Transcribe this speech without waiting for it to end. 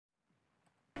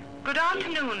Good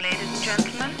afternoon, ladies and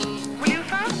gentlemen. Will you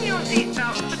fasten your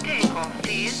seatbelts for takeoff,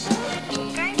 please?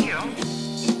 Thank you.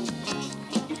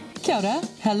 Kia ora,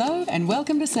 hello and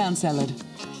welcome to Sound Salad,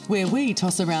 where we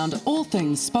toss around all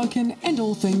things spoken and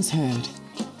all things heard.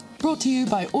 Brought to you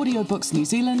by Audiobooks New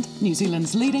Zealand, New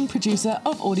Zealand's leading producer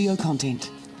of audio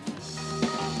content.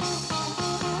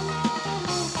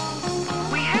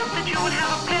 We hope that you will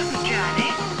have a pleasant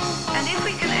journey, and if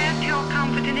we can add to your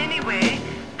comfort in any way,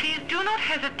 please do not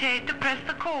hesitate to press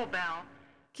the call bell.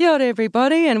 Kia ora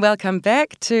everybody and welcome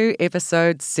back to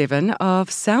episode 7 of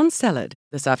Sound Salad.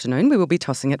 This afternoon we will be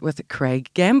tossing it with Craig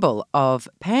Gamble of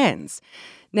PANZ.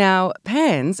 Now,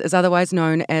 PANZ is otherwise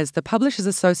known as the Publishers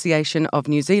Association of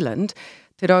New Zealand,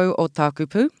 Te Rau o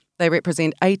Tākupu. They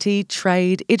represent 80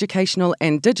 trade, educational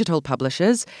and digital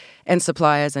publishers and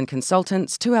suppliers and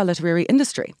consultants to our literary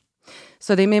industry.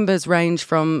 So their members range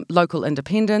from local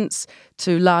independents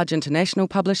to large international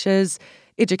publishers,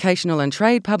 educational and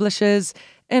trade publishers,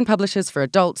 and publishers for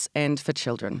adults and for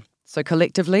children. So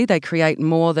collectively, they create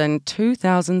more than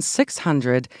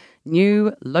 2,600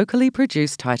 new locally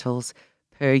produced titles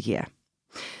per year.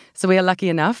 So we are lucky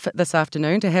enough this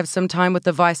afternoon to have some time with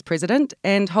the Vice President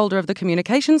and holder of the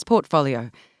Communications Portfolio.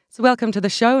 So welcome to the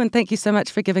show and thank you so much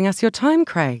for giving us your time,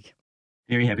 Craig.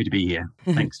 Very happy to be here.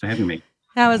 Thanks for having me.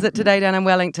 How is it today down in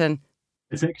Wellington?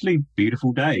 It's actually a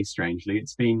beautiful day, strangely.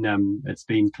 It's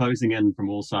been closing in from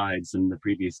all sides in the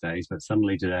previous days, but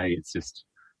suddenly today it's just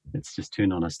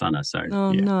turned on a stunner. So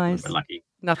nice. We're lucky.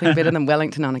 Nothing better than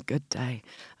Wellington on a good day.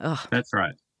 Oh. That's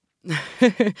right.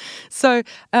 So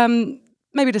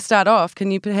maybe to start off, can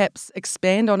you perhaps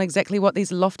expand on exactly what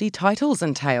these lofty titles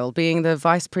entail, being the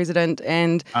Vice President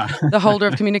and the holder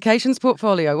of Communications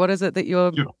Portfolio? What is it that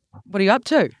Sure. What are you up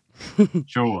to?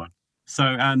 Sure.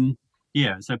 So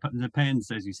so the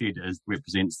PANZ, as you said,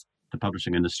 represents the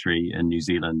publishing industry in New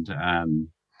Zealand and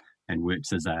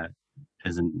works as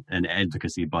an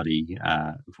advocacy body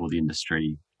for the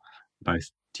industry,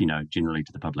 both generally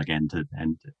to the public and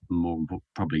more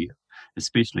probably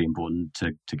especially important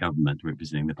to government,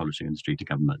 representing the publishing industry to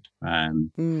government.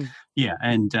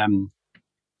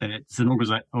 It's an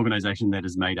organisation that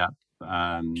is made up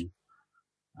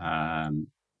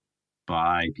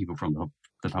by people from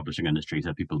the publishing industry,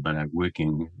 so people that are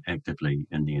working actively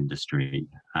in the industry.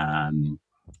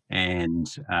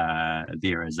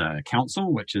 There is a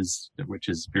council, which is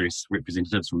various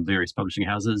representatives from various publishing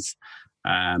houses,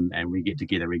 and we get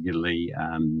together regularly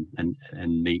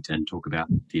and meet and talk about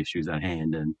the issues at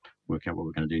hand and work out what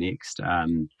we're going to do next.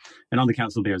 And on the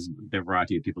council, there are a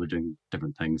variety of people who are doing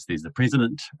different things. There's the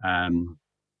president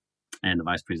and the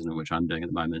vice president, which I'm doing at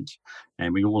the moment,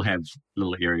 and we all have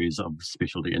little areas of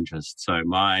specialty interest. So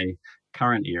my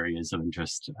current areas of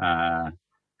interest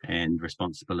and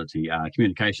responsibility are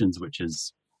communications, which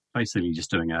is basically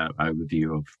just doing an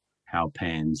overview of how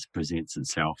PANZ presents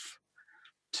itself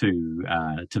to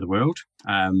the world.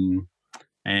 And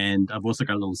I've also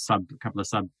got a couple of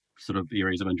sub sort of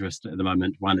areas of interest at the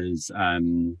moment. One is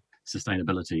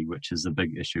sustainability, which is a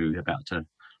big issue about to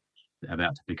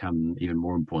become even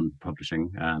more important for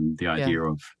publishing. The idea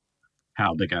of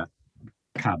how big a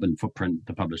carbon footprint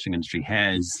the publishing industry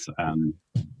has,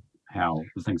 how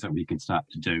the things that we can start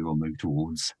to do or move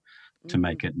towards to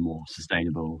make it more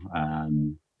sustainable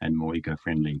and more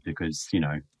eco-friendly, because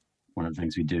one of the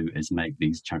things we do is make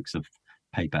these chunks of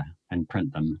paper and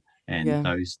print them, and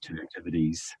those two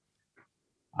activities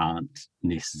aren't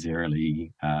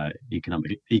necessarily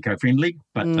eco-friendly,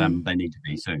 but they need to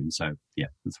be soon. So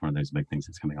it's one of those big things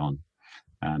that's coming on.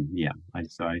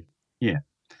 So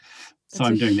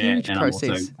I'm doing that, and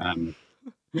process. I'm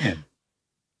also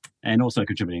and also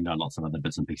contributing to lots of other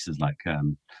bits and pieces, like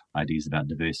ideas about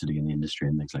diversity in the industry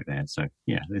and things like that. So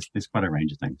there's quite a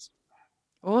range of things.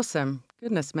 Awesome.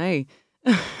 Goodness me.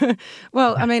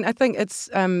 Well, I mean, I think it's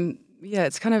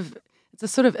it's a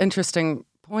sort of interesting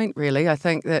point, really. I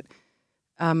think that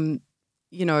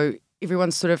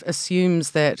everyone sort of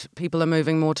assumes that people are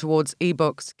moving more towards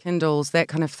ebooks, Kindles, that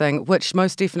kind of thing, which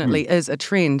most definitely is a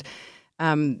trend.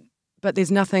 But there's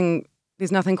nothing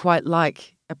quite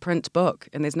like a print book,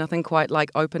 and there's nothing quite like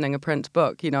opening a print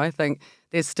book. I think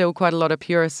there's still quite a lot of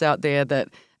purists out there that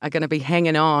are going to be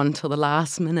hanging on till the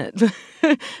last minute,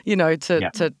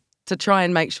 to try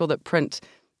and make sure that print,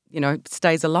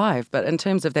 stays alive. But in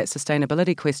terms of that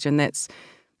sustainability question, that's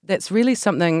really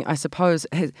something, I suppose.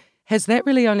 Has that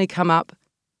really only come up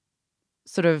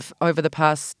sort of over the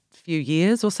past few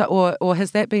years or so, or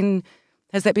has that been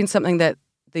something that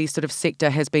the sort of sector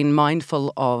has been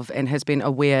mindful of and has been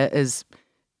aware is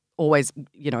always,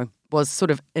 was sort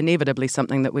of inevitably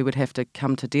something that we would have to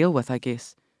come to deal with, I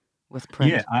guess, with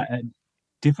print? Yeah,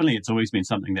 definitely, it's always been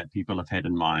something that people have had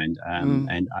in mind.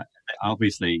 And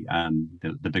obviously,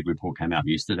 the big report came out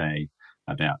yesterday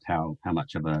about how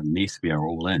much of a mess we are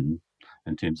all in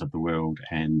terms of the world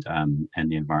and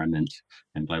the environment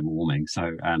and global warming.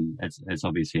 So it's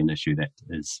obviously an issue that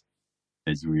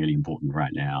is really important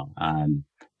right now.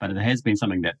 But it has been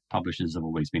something that publishers have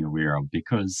always been aware of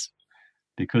because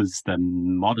the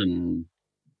modern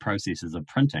processes of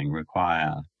printing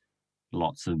require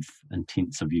lots of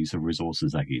intensive use of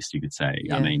resources, I guess you could say.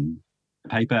 Yeah. I mean, the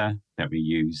paper that we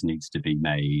use needs to be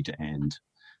made and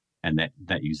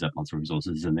that uses up lots of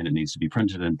resources, and then it needs to be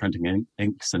printed, and printing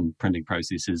inks and printing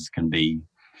processes can be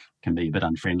a bit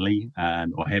unfriendly,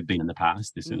 or have been in the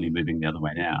past. They're certainly moving the other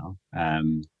way now.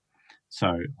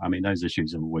 So, I mean, those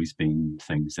issues have always been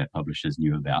things that publishers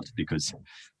knew about because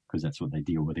that's what they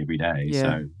deal with every day. Yeah.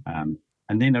 So,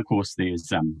 and then of course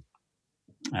there's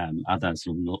other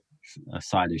sort of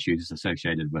side issues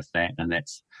associated with that, and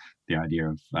that's the idea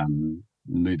of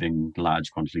moving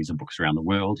large quantities of books around the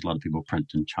world. A lot of people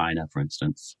print in China, for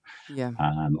instance, Yeah.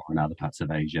 or in other parts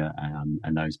of Asia,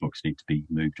 and those books need to be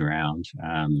moved around.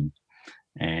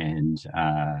 And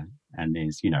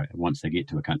there's, once they get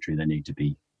to a country, they need to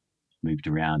be moved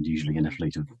around, usually in a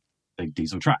fleet of big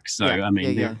diesel trucks. So, Yeah, I mean,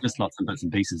 yeah, there are just lots of bits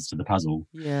and pieces to the puzzle.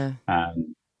 Yeah.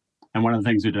 And one of the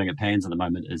things we're doing at PANS at the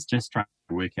moment is just trying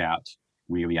to work out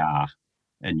where we are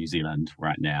in New Zealand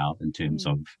right now in terms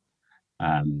of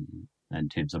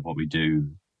what we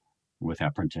do with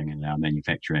our printing and our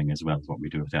manufacturing, as well as what we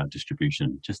do with our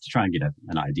distribution, just to try and get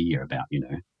an idea about,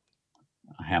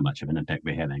 how much of an impact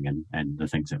we're having and the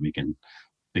things that we can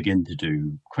begin to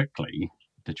do quickly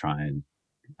to try and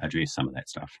address some of that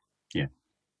stuff. Yeah.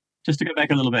 Just to go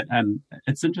back a little bit,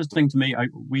 it's interesting to me.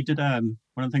 We did one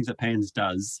of the things that PANS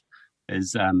does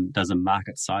is does a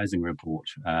market sizing report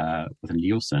with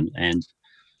Nielsen, and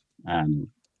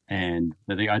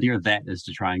the idea of that is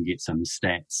to try and get some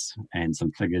stats and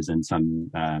some figures and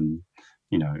some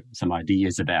some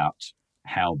ideas about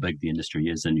how big the industry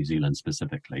is in New Zealand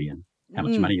specifically, and how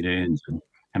much money it earns, and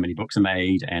how many books are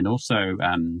made, and also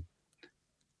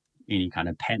any kind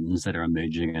of patterns that are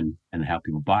emerging and how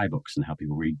people buy books and how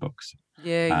people read books.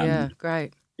 Yeah,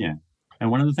 great. Yeah.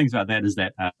 And one of the things about that is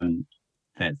that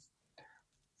that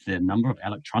the number of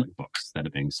electronic books that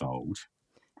are being sold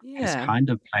has kind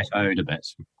of plateaued a bit.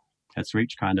 It's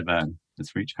reached kind of a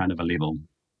level.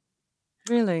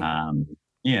 Really?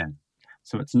 Yeah.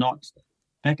 So it's not,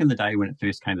 back in the day when it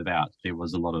first came about, there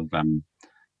was a lot of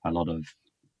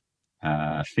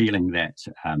feeling that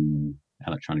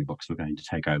electronic books were going to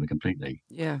take over completely.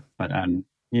 Yeah. But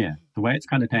the way it's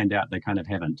kind of panned out, they kind of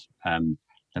haven't.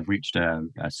 They've reached a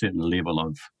certain level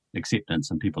of acceptance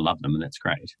and people love them, and that's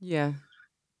great. Yeah.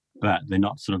 But they're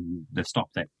not they've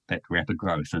stopped that rapid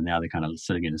growth, and now they're kind of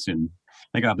sitting in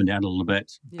they go up and down a little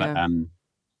bit,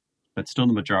 but still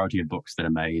the majority of books that are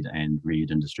made and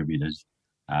read and distributed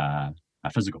are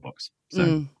physical books.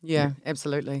 So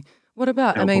absolutely. What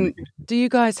about, do you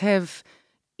guys have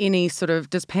any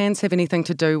does PANS have anything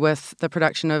to do with the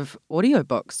production of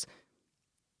audiobooks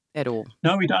at all?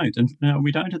 No, we don't. And no,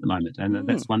 we don't at the moment. And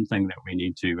that's one thing that we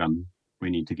need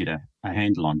to get a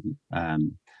handle on.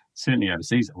 Certainly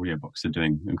overseas, audiobooks are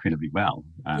doing incredibly well.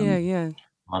 A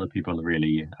lot of people are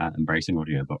really embracing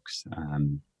audiobooks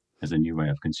as a new way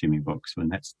of consuming books, and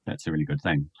that's a really good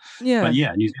thing. Yeah. But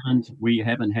New Zealand, we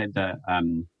haven't had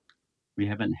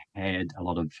a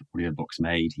lot of audiobooks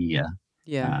made here.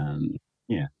 Yeah.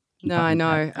 Yeah. No, I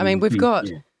know. I mean, we've got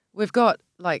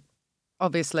like,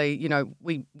 obviously,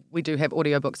 we do have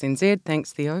Audiobooks NZ.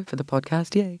 Thanks, Theo, for the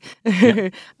podcast. Yay.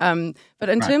 Yep. But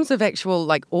in terms of actual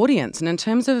like audience, and in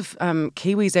terms of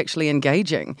Kiwis actually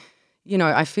engaging,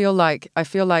 I feel like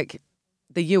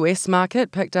the US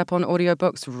market picked up on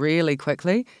audiobooks really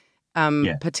quickly,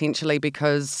 potentially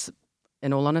because,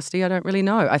 in all honesty, I don't really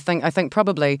know. I think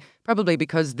probably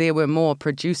because there were more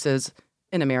producers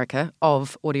in America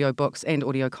of audiobooks and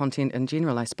audio content in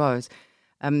general, I suppose.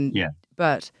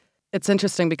 But it's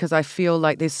interesting because I feel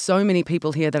like there's so many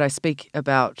people here that I speak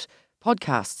about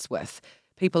podcasts with.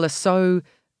 People are so,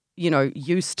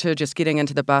 used to just getting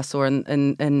into the bus or in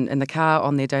the car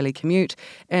on their daily commute,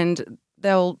 and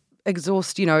they'll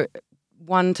exhaust,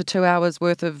 1 to 2 hours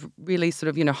worth of really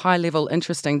high level,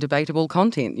 interesting, debatable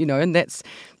content, and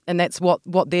that's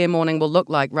what their morning will look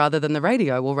like, rather than the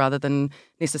radio or rather than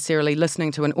necessarily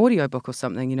listening to an audiobook or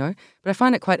something, But I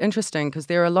find it quite interesting because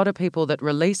there are a lot of people that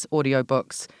release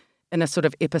audiobooks in a sort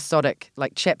of episodic,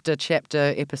 like chapter,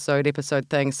 episode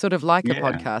thing, sort of like a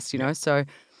podcast, So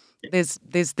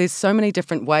there's so many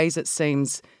different ways, it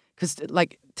seems, because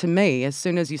like to me, as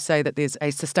soon as you say that there's a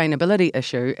sustainability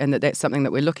issue and that's something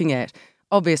that we're looking at,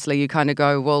 obviously you kind of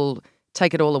go, well,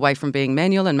 take it all away from being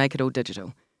manual and make it all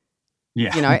digital.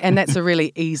 Yeah. And that's a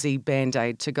really easy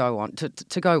band-aid to go on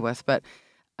to go with. But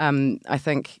I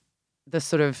think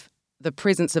the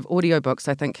presence of audiobooks,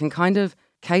 I think, can kind of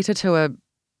cater to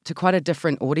quite a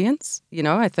different audience.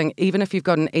 I think even if you've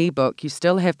got an ebook, you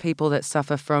still have people that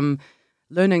suffer from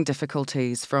learning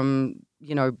difficulties, from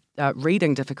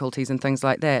reading difficulties and things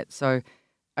like that. So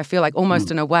I feel like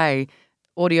almost in a way,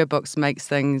 audiobooks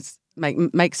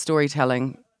make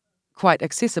storytelling quite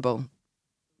accessible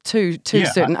to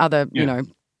certain other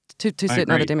to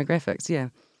certain other demographics. Yeah.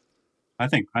 I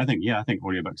think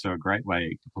audiobooks are a great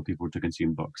way for people to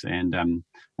consume books, and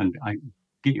I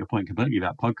get your point completely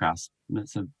about podcasts.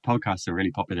 Podcasts are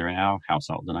really popular in our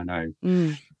household, and I know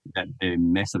that they're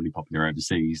massively popular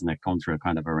overseas, and they've gone through a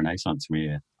kind of a renaissance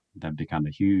where they've become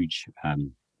a huge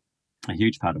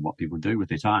part of what people do with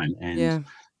their time. And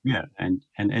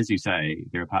and as you say,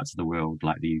 there are parts of the world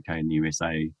like the UK and the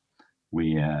USA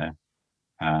where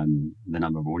the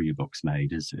number of audiobooks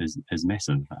made is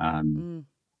massive.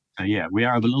 So yeah, we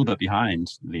are a little bit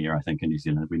behind there, I think, in New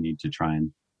Zealand. We need to try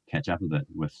and catch up a bit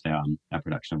with our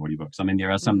production of audiobooks. I mean, there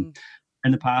are some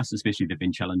in the past, especially, there've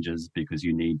been challenges because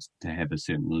you need to have a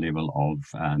certain level of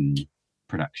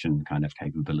production kind of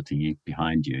capability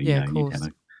behind you. You need to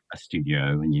have a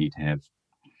studio, and you need to have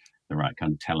the right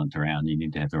kind of talent around. You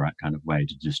need to have the right kind of way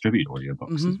to distribute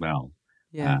audiobooks as well.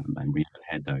 Yeah. And we haven't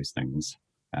had those things.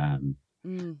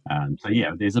 So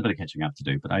yeah, there's a bit of catching up to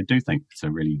do, but I do think it's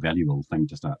a really valuable thing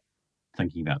to start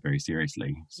thinking about very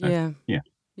seriously. So,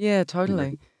 yeah,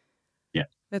 totally. Yeah,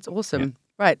 that's awesome. Yeah.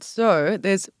 Right, so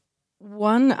there's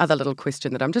one other little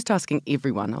question that I'm just asking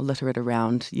everyone. I'll litter it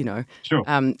around, sure.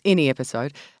 Any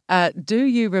episode. Do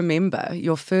you remember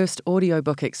your first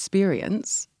audiobook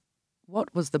experience?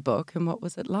 What was the book and what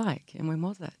was it like, and when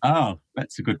was it? Oh,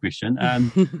 that's a good question.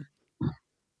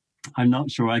 I'm not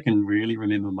sure I can really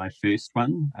remember my first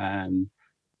one.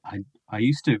 I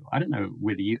used to, I don't know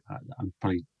whether you, I'm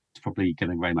probably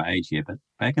giving away my age here, but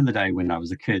back in the day when I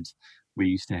was a kid, we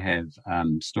used to have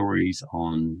stories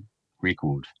on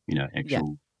record,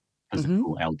 actual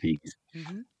physical LPs.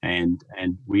 And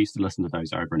we used to listen to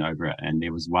those over and over. And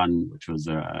there was one which was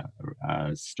a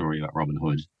story about Robin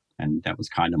Hood. And that was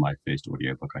kind of my first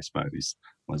audiobook, I suppose,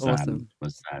 was awesome.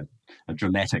 A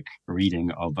dramatic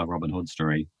reading of a Robin Hood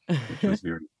story, which was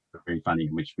very, very funny,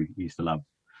 and which we used to love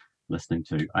listening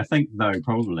to. I think, though,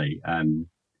 probably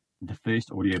the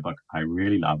first audiobook I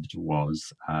really loved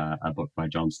was a book by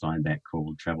John Steinbeck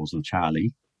called Travels with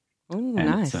Charlie. Oh,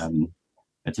 nice.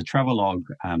 It's a travelogue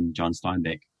John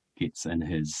Steinbeck gets in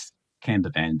his camper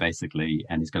van, basically,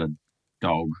 and he's got a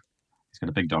dog. He's got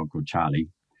a big dog called Charlie.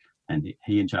 And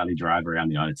he and Charlie drive around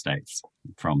the United States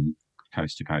from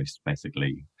coast to coast,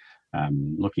 basically,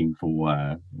 looking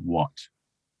for what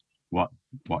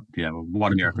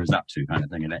America is up to, kind of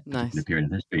thing, in that particular period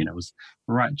of history. And it was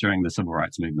right during the civil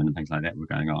rights movement and things like that were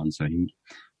going on. So he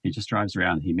just drives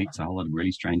around. He meets a whole lot of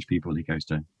really strange people. He goes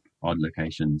to odd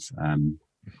locations. And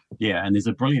there's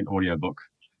a brilliant audiobook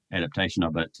adaptation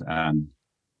of it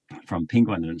from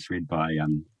Penguin, and it's read by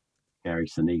Gary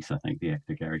Sinise, I think, the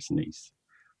actor Gary Sinise.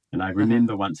 And I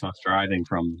remember once I was driving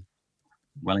from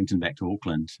Wellington back to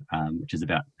Auckland, which is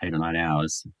about 8 or 9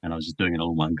 hours, and I was just doing it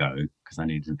all in one go because I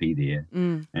needed to be there.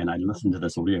 And I listened to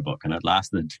this audiobook, and it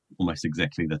lasted almost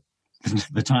exactly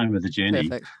the time of the journey.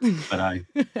 But I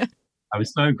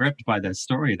was so gripped by the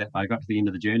story that I got to the end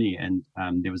of the journey, and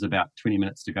there was about 20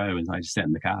 minutes to go, and I just sat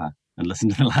in the car and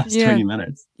listened to the last 20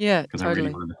 minutes. Yeah, because I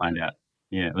really wanted to find out.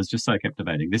 Yeah, it was just so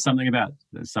captivating. There's something about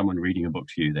someone reading a book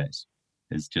to you that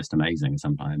is just amazing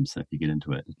sometimes if you get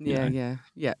into it. Yeah.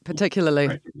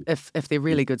 Particularly if they're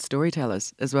really good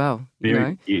storytellers as well.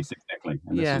 Yes, exactly.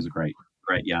 And this was a great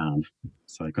yarn,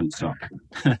 so I couldn't stop.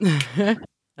 I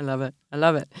love it.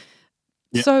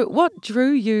 Yeah. So, what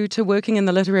drew you to working in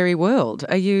the literary world?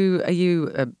 Are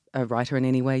you a writer in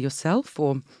any way yourself,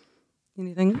 or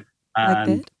anything like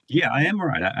that? Yeah, I am a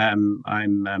writer.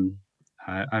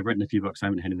 I've written a few books. I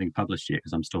haven't had anything published yet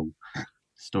because I'm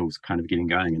still kind of getting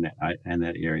going in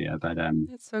that area. But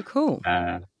that's so cool.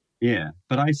 But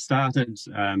I started.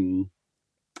 I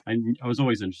was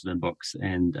always interested in books,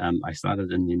 and I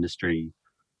started in the industry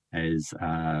as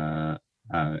it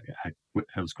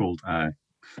was called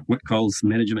Whitcoll's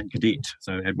Management Cadet.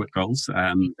 So at Whitcoll's,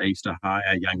 they used to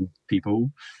hire young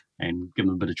people and give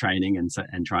them a bit of training and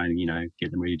try and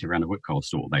get them ready to run a Whitcoll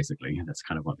store. Basically, that's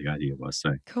kind of what the idea was.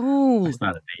 So cool. I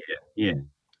started there,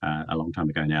 a long time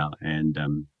ago now, and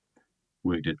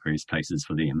worked at various places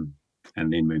for them,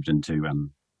 and then moved into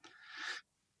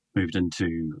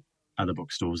other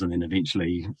bookstores, and then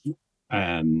eventually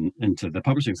into the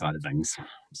publishing side of things.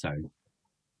 So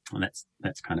and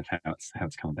that's kind of how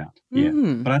it's come about. Yeah.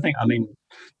 Mm. But I think, I mean,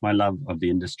 my love of the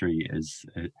industry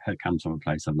it comes from a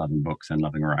place of loving books and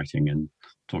loving writing and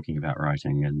talking about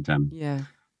writing and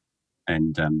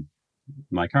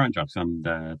my current job, so I'm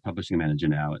the publishing manager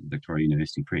now at Victoria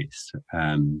University Press.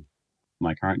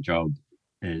 My current job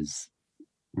is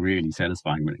really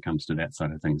satisfying when it comes to that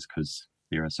side of things, because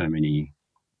there are so many.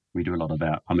 We do a lot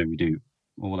about. I mean, we do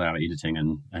all our editing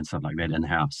and stuff like that in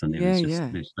house, and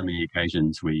there's so many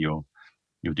occasions where you're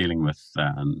dealing with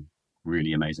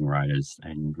really amazing writers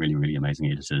and really really amazing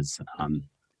editors, and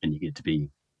you get to be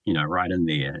right in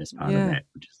there as part of that,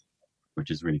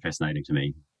 which is really fascinating to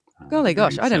me. Golly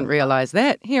gosh, I didn't realise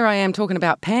that. Here I am talking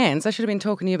about pans. I should have been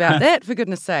talking to you about that, for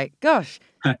goodness sake. Gosh,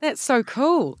 that's so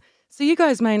cool. So you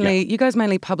guys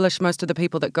mainly publish most of the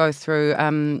people that go through,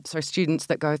 students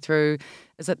that go through,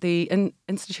 is it the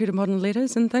Institute of Modern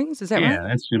Letters and things? Is that right?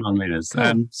 Yeah, Institute of Modern Letters.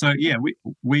 Cool.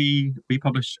 We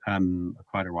publish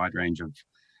quite a wide range of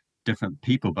different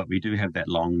people, but we do have that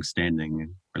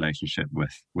long-standing relationship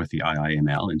with the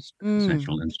IIML,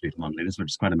 International Institute of Modern Letters,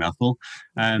 which is quite a mouthful.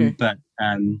 They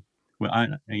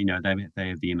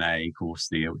have the MA course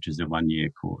there, which is a 1-year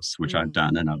course, which I've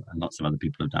done and lots of other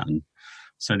people have done.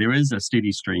 So there is a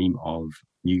steady stream of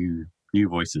new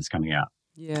voices coming out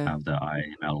of the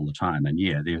IIML all the time. And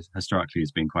there historically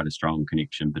has been quite a strong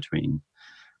connection between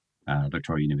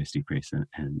Victoria University Press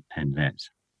and that,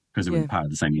 because we're part of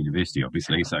the same university,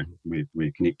 obviously. So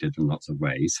we're connected in lots of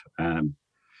ways. And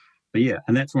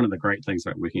that's one of the great things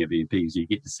about working at VUP is you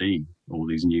get to see all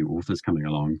these new authors coming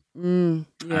along, writing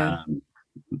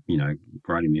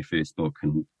their first book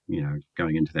and,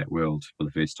 going into that world for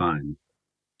the first time,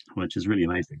 which is really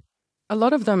amazing. A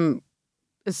lot of them,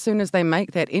 as soon as they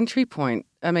make that entry point,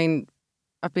 I mean,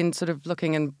 I've been sort of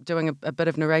looking and doing a bit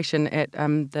of narration at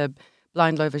the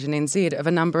Blind Low Vision NZ of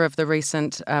a number of the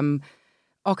recent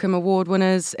Ockham Award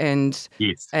winners and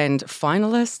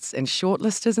finalists and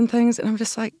shortlisters and things. And I'm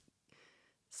just like,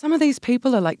 some of these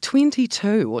people are like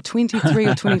 22 or 23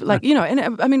 or 20,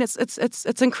 and I mean,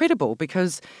 it's incredible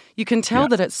because you can tell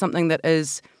that it's something that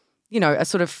is, a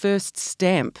sort of first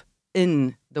stamp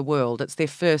in the world. It's their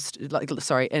first, in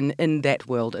that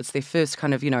world. It's their first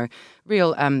kind of,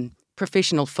 real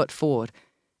professional foot forward.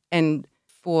 And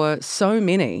for so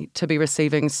many to be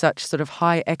receiving such sort of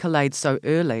high accolades so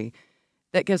early,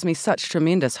 that gives me such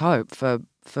tremendous hope for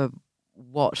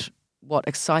what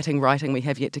exciting writing we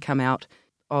have yet to come out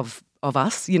of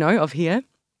us, of here.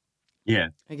 Yeah,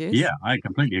 I guess. Yeah, I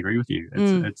completely agree with you.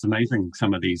 It's amazing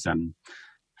some of these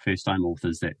first-time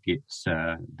authors that get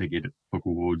book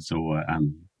awards, or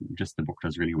just the book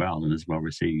does really well and is well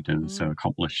received and so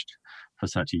accomplished for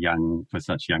such young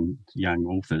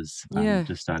authors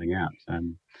just starting out.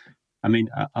 I mean,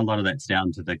 a lot of that's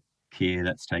down to the care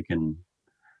that's taken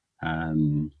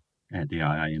at the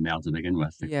IIML to begin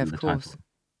with. Of course.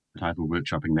 The type of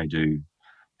workshopping they do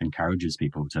encourages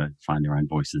people to find their own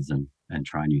voices and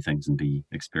try new things and be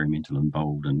experimental and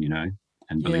bold and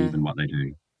and believe in what they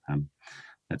do.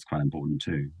 That's quite important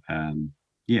too.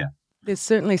 There's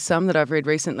certainly some that I've read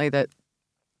recently that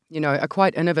are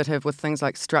quite innovative with things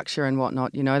like structure and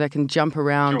whatnot. They can jump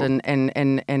around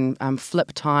and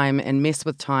flip time and mess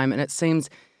with time, and it seems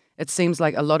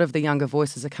like a lot of the younger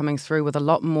voices are coming through with a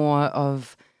lot more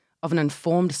of an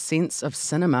informed sense of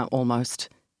cinema almost.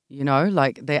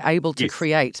 Like they're able to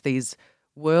create these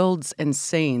worlds and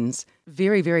scenes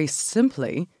very, very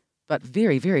simply, but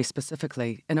very, very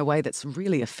specifically in a way that's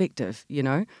really effective,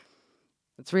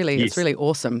 It's really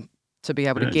awesome to be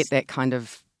able to get that kind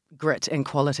of grit and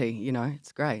quality,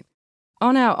 It's great.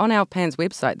 On our PANS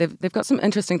website, they've got some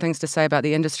interesting things to say about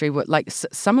the industry,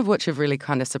 some of which have really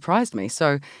kind of surprised me.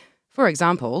 So, for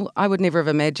example, I would never have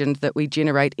imagined that we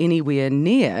generate anywhere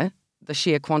near the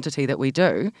sheer quantity that we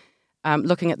do.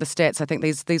 Looking at the stats, I think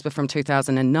these were from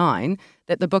 2009,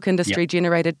 that the book industry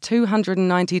generated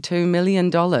 $292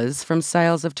 million from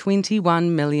sales of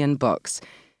 21 million books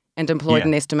and employed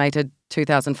an estimated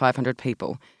 2,500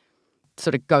 people.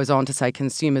 Sort of goes on to say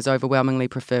consumers overwhelmingly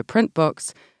prefer print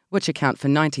books, which account for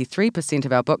 93%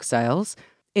 of our book sales.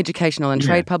 Educational and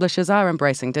trade publishers are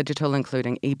embracing digital,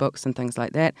 including ebooks and things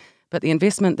like that, but the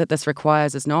investment that this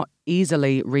requires is not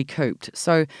easily recouped.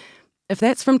 So if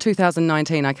that's from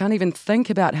 2019, I can't even think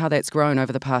about how that's grown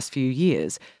over the past few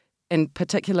years, and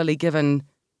particularly given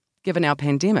our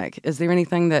pandemic. Is there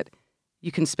anything that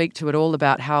you can speak to at all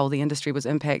about how the industry was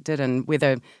impacted and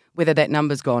whether that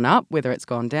number's gone up, whether it's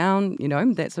gone down,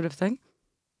 that sort of thing?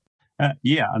 I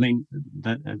mean,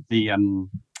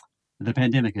 the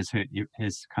pandemic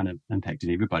has kind of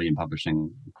impacted everybody in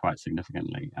publishing quite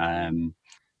significantly.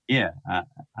 Yeah,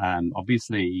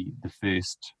 obviously the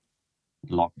first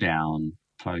lockdown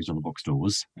closed all the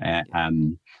bookstores,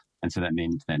 and so that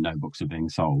meant that no books are being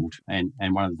sold. And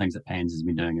one of the things that PANS has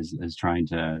been doing is trying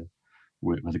to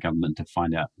work with the government to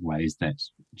find out ways that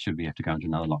should we have to go into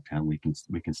another lockdown, we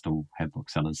can still have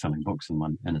booksellers selling books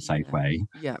in a safe way.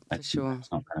 Yeah, for sure.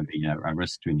 It's not going to be a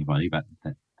risk to anybody, but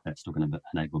that's still going to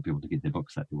enable people to get their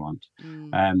books that they want.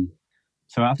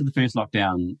 So after the first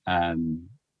lockdown,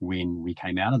 when we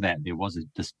came out of that, there was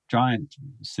this giant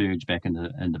surge back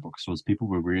into bookstores. People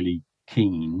were really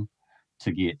keen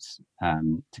to get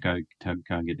to go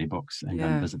and get their books and go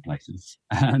and visit places.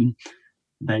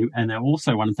 They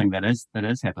also, one thing that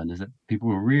has happened is that people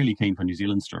were really keen for New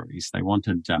Zealand stories. They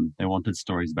wanted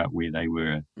stories about where they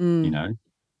were, and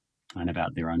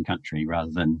about their own country,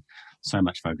 rather than so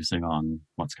much focusing on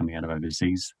what's coming out of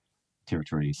overseas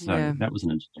territories. So that was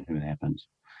an interesting thing that happened.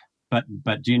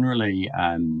 But generally,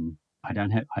 I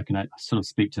can sort of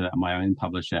speak to my own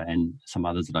publisher and some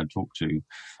others that I've talked to.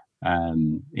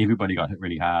 Everybody got hit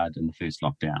really hard in the first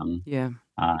lockdown. Yeah.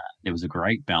 There was a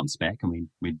great bounce back, and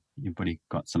everybody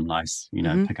got some nice,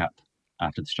 pick up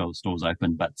after the stores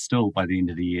opened. But still, by the end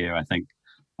of the year, I think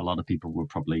a lot of people were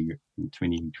probably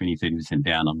 20-30%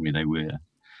 down on where they were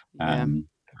the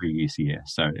previous year.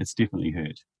 So it's definitely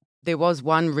hurt. There was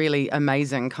one really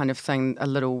amazing kind of thing, a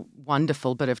little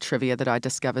wonderful bit of trivia that I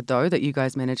discovered, though, that you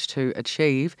guys managed to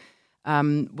achieve,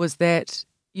 was that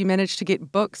you managed to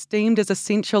get books deemed as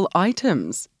essential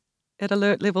items at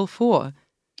Alert Level 4.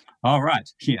 Oh, right.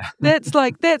 Yeah.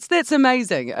 That's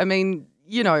amazing. I mean,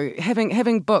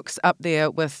 having books up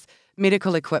there with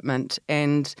medical equipment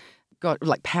and got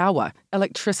like power,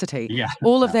 electricity,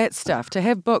 all of that stuff, to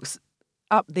have books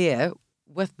up there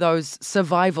with those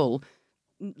survival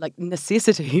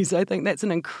necessities, I think that's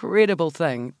an incredible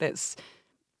thing.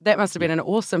 That must have been an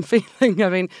awesome feeling. I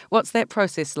mean, what's that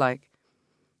process like?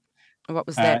 What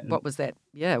was that?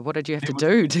 Yeah, what did you have to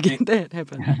do to get that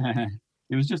happen?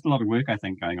 There was just a lot of work, I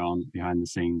think, going on behind the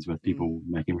scenes with people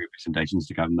making representations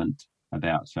to government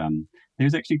about. There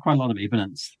was actually quite a lot of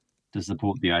evidence to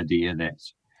support the idea that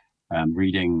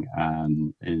reading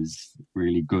is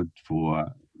really good for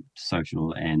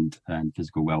social and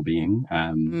physical well-being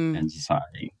in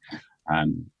society,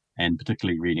 and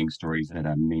particularly reading stories that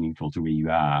are meaningful to where you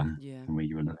are and where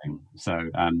you're living. So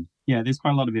there's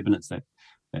quite a lot of evidence that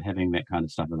having that kind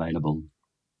of stuff available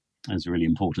is really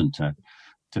important to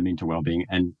mental well-being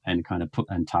and kind of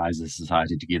ties the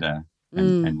society together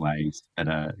in ways that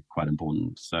are quite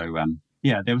important. So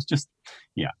there was just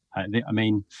I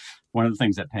mean, one of the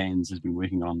things that PANS has been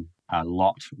working on a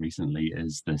lot recently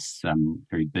is this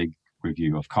very big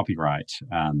review of copyright,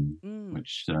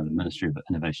 which the Ministry of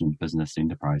Innovation and Business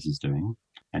Enterprise is doing.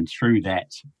 And through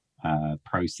that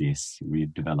process,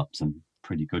 we've developed some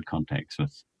pretty good contacts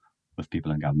with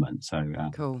people in government. So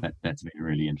cool. That's been a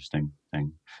really interesting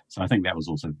thing. So I think that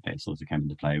also came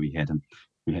into play. We had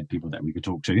people that we could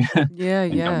talk to.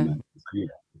 Government.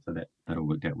 So that all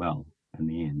worked out well in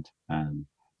the end.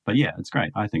 But it's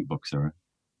great. I think books are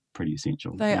pretty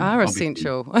essential. They are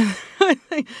essential.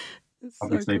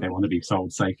 Obviously, they want to be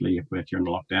sold safely if you're in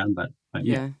a lockdown, but so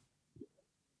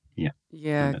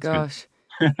gosh.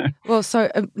 Well, so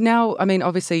now, I mean,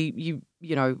 obviously,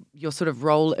 your sort of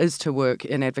role is to work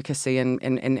in advocacy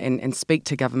and speak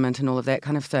to government and all of that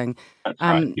kind of thing. That's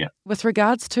right, yeah. With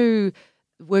regards to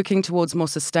working towards more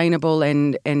sustainable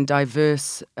and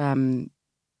diverse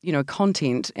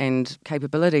content and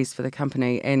capabilities for the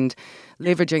company, and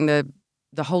leveraging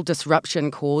the whole disruption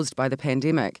caused by the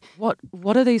pandemic.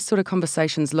 What are these sort of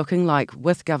conversations looking like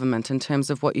with government in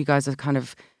terms of what you guys are kind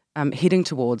of heading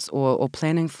towards or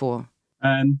planning for?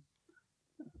 I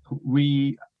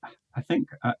think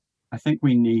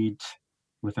we need,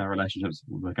 with our relationships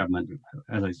with the government,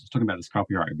 as I was talking about this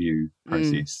copyright review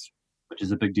process, which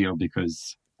is a big deal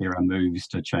because there are moves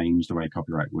to change the way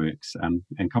copyright works, and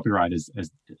copyright is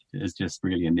just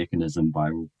really a mechanism by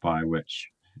which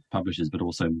publishers, but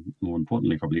also more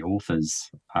importantly, probably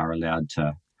authors, are allowed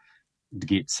to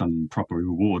get some proper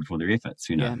reward for their efforts.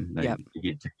 They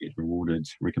get to get rewarded,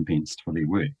 recompensed for their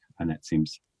work, and that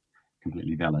seems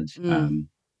completely valid.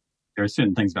 There are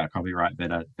certain things about copyright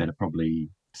that are probably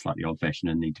slightly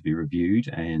old-fashioned and need to be reviewed,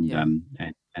 and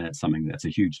it's something that's a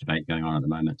huge debate going on at the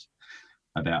moment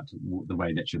about the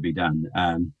way that should be done.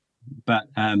 But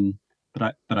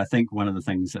I think one of the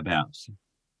things about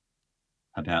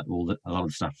a lot of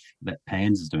the stuff that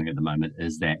PANS is doing at the moment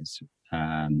is that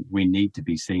we need to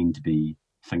be seen to be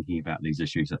thinking about these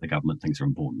issues that the government thinks are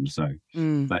important. So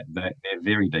but they're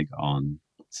very big on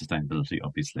sustainability,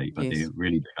 obviously, but they're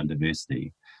really big on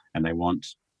diversity, and they want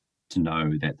to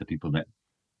know that the people that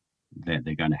that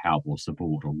they're going to help or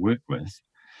support or work with,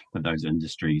 but those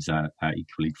industries are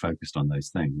equally focused on those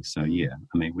things. So yeah,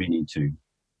 I mean,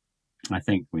 I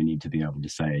think we need to be able to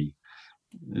say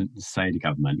to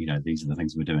government, these are the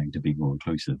things we're doing to be more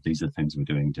inclusive. These are the things we're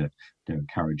doing to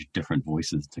encourage different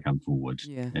voices to come forward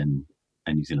in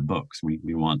New Zealand books. We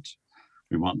want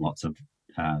lots of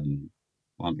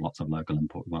local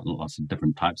input. We want lots of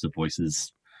different types of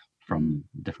voices from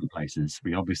different places.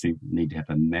 We obviously need to have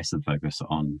a massive focus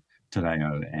on te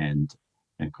reo and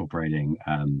incorporating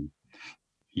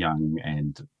young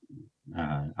and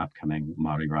upcoming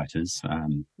Māori writers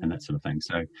and that sort of thing.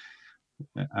 So,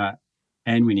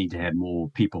 and we need to have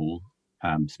more people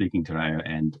speaking te reo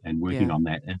and working on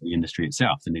that in the industry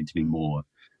itself. There need to be more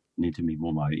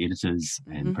Māori editors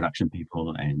and production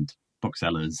people and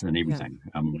booksellers and everything.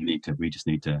 We just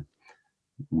need to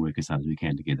work as hard as we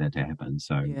can to get that to happen.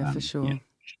 So for sure.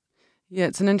 Yeah,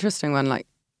 it's an interesting one. Like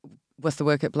with the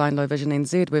work at Blind Low Vision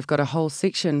NZ, we've got a whole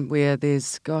section where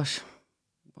there's,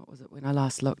 what was it when I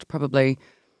last looked? Probably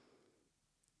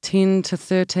 10 to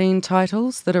 13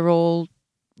 titles that are all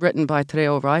written by te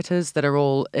reo writers that are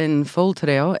all in full te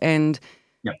reo, and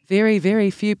very, very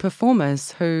few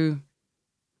performers who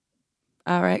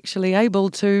are actually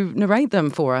able to narrate them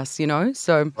for us,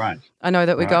 So I know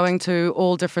that we're going to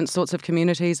all different sorts of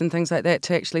communities and things like that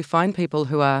to actually find people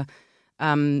who are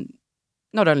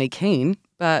not only keen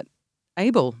but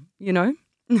able,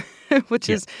 which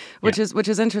is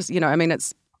interesting. I mean,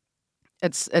 it's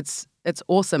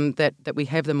awesome that we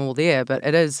have them all there, but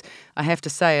it is, I have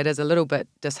to say, it is a little bit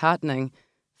disheartening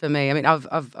for me. I mean,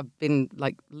 I've been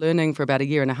like learning for about a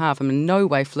year and a half. I'm in no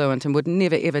way fluent and would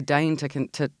never ever deign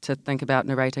to think about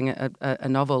narrating a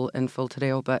novel in full te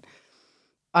reo, but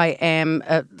I am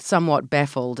somewhat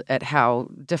baffled at how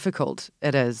difficult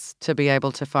it is to be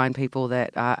able to find people that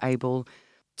are able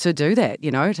to do that,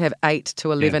 to have 8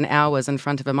 to 11 hours in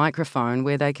front of a microphone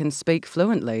where they can speak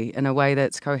fluently in a way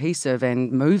that's cohesive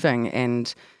and moving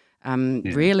and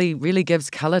really, really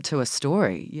gives colour to a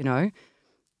story,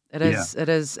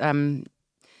 It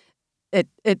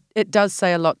does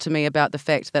say a lot to me about the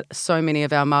fact that so many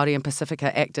of our Māori and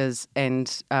Pacifica actors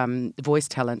and voice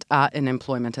talent are in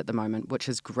employment at the moment, which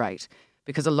is great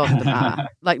because a lot of them are.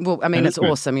 It's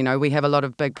awesome. We have a lot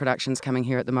of big productions coming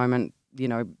here at the moment,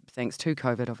 thanks to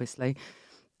COVID, obviously.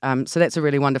 So that's a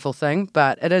really wonderful thing.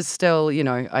 But it is still,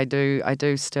 I do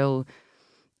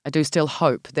still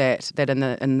hope that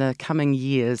in the coming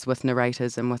years with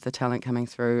narrators and with the talent coming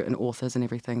through and authors and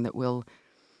everything that there'll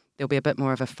be a bit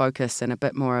more of a focus and a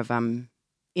bit more of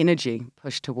energy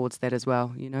pushed towards that as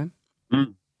well, Yeah.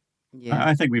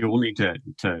 I think we all need to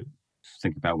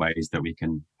think about ways that we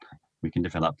can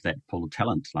develop that pool of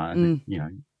talent. Like,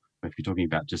 if you're talking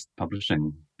about just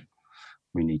publishing,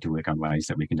 we need to work on ways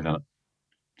that we can develop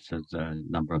a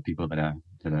number of people that are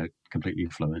completely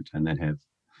fluent and that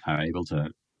are able to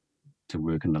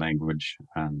work in the language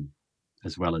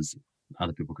as well as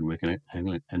other people can work in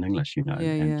English,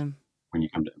 and when you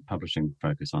come to publishing,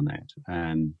 focus on that.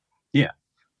 And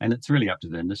it's really up to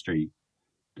the industry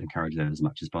to encourage that as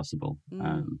much as possible.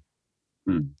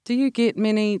 Do you get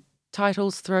many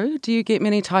titles through? Do you get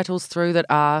many titles through that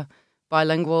are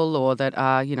bilingual or that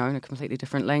are, in a completely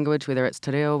different language, whether it's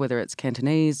te reo, whether it's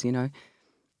Cantonese,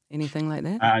 anything like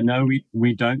that? No,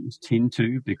 we don't tend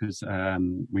to because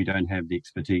we don't have the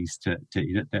expertise to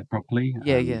edit that properly.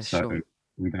 So sure.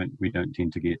 We don't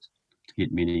tend to get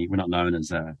many. We're not known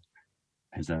as a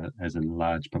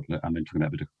large publisher. I'm talking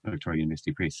about Victoria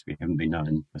University Press. We haven't been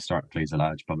known historically as a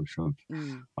large publisher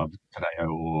of te reo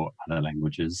or other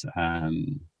languages.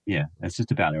 It's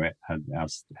just about our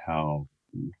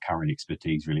current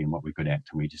expertise really and what we're good at,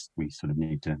 and we sort of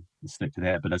need to stick to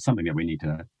that. But it's something that we need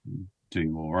to do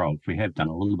more of. We have done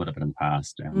a little bit of it in the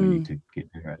past, and we need to get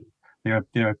better at it.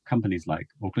 There are companies like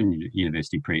Auckland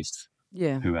University Press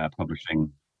who are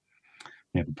publishing.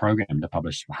 They have a program to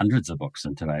publish hundreds of books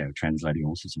in te reo, translating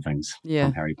all sorts of things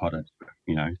from Harry Potter,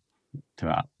 to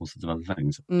all sorts of other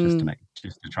things,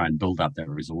 just to try and build up that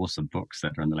resource of books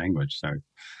that are in the language. So,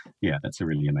 that's a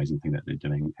really amazing thing that they're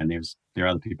doing. And there are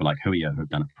other people like Huia who have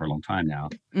done it for a long time now,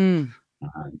 and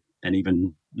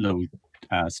even little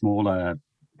smaller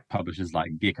publishers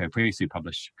like Gecko Press who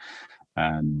publish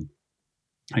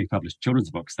children's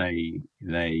books. They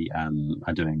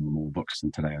are doing more books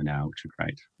in te reo now, which are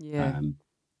great.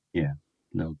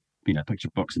 Little picture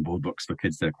books and board books for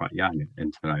kids that are quite young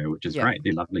in te reo, which is great.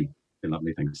 They're lovely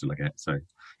things to look at. So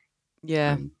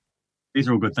these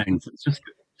are all good things. It's just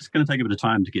going to take a bit of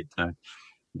time to get the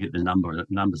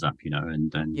numbers up,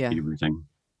 and get everything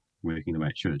working the way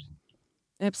it should.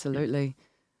 Absolutely.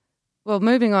 Well,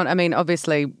 moving on. I mean,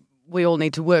 obviously, we all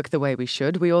need to work the way we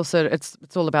should. We also it's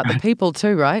all about the people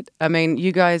too, right? I mean,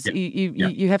 you guys Yep.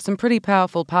 you have some pretty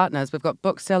powerful partners. We've got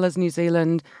Booksellers New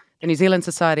Zealand, the New Zealand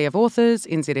Society of Authors,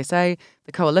 NZSA,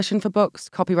 the Coalition for Books,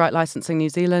 Copyright Licensing New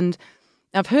Zealand.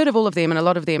 I've heard of all of them, and a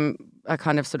lot of them are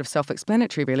kind of sort of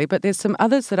self-explanatory, really, but there's some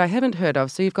others that I haven't heard of.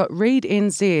 So you've got Read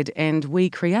NZ and We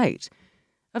Create.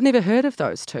 I've never heard of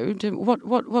those two.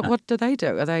 What do they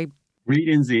do? Are they... Read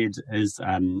NZ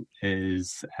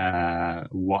is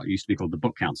what used to be called the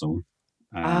Book Council.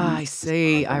 I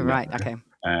see. Right. Okay.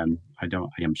 I'm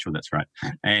sure that's right.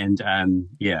 And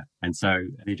and so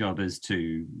their job is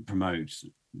to promote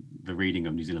the reading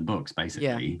of New Zealand books,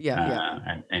 basically.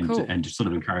 And Cool. and to sort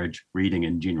of encourage reading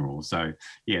in general. So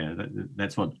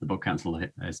that's what the Book Council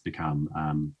has become.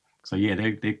 They're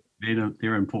an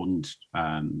important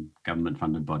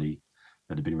government-funded body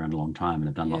that have been around a long time and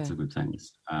have done lots of good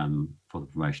things for the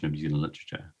promotion of New Zealand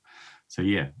literature. So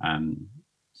and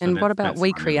what about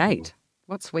We Create?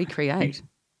 What's We Create?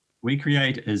 We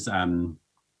Create is as an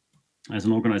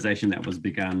organisation that was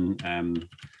begun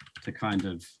to kind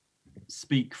of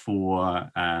speak for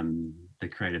the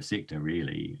creative sector,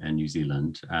 really, in New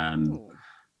Zealand. So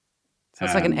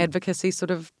it's like an advocacy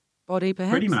sort of body,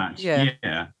 perhaps? Pretty much,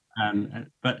 yeah.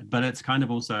 But it's kind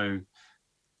of also...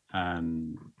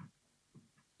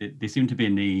 there seemed to be a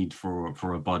need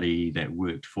for a body that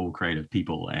worked for creative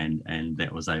people and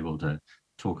that was able to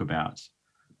talk about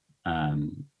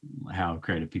how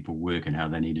creative people work and how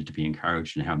they needed to be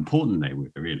encouraged and how important they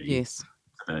were, really. Yes.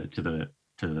 To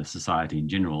the society in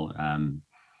general.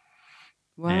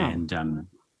 Wow.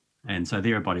 And so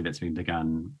they're a body that's been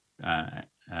begun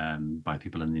by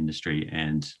people in the industry,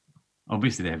 and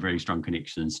obviously they have very strong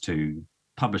connections to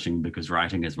publishing, because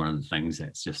writing is one of the things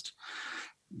that's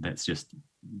just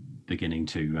beginning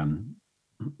to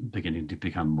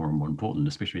become more and more important,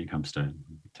 especially when it comes to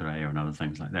AI and other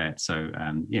things like that. So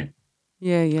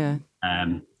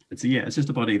it's just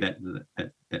a body that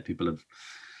people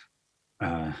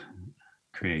have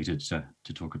created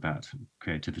to talk about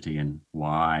creativity and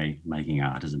why making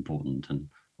art is important and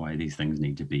why these things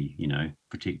need to be,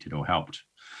 protected or helped.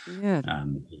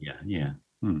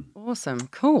 Awesome.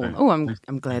 Cool.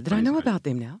 I'm glad that I know about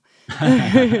them now.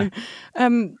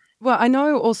 Well, I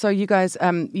know also you guys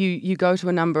you go to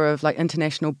a number of like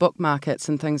international book markets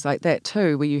and things like that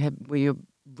too, where you're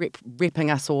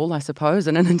repping us all, I suppose,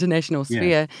 in an international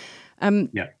sphere.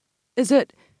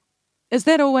 Is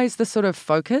that always the sort of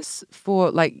focus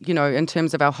for, like, in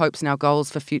terms of our hopes and our goals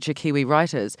for future Kiwi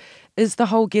writers? Is the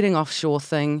whole getting offshore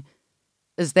thing,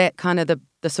 is that kind of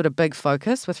the sort of big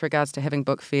focus with regards to having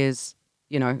book fairs,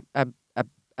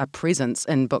 a presence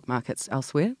in book markets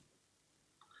elsewhere?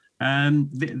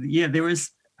 There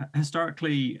is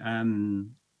historically,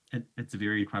 it's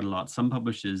varied quite a lot. Some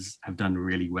publishers have done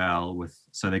really well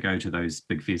so they go to those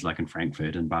big fairs like in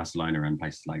Frankfurt and Barcelona and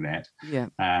places like that. Yeah.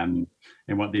 And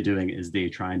what they're doing is they're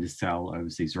trying to sell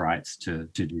overseas rights to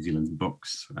New Zealand's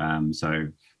books. So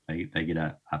they get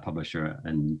a publisher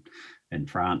in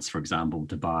France, for example,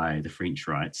 to buy the French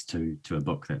rights to a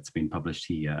book that's been published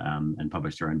here and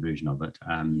publish their own version of it.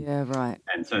 Right.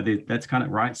 And so that's kind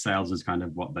of rights sales is kind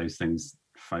of what those things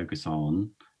focus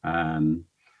on.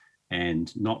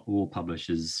 And not all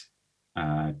publishers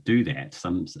do that.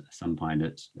 Some find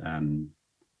it.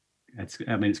 It's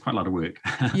quite a lot of work.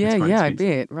 I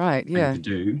bet. Right. Yeah. To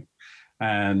do.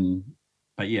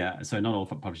 So not all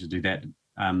publishers do that.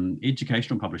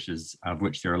 Educational publishers, of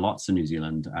which there are lots in New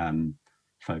Zealand,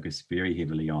 focus very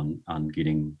heavily on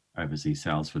getting overseas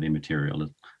sales for their material.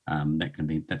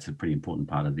 That's a pretty important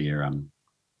part of their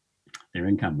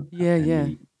income.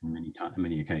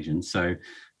 Many occasions. So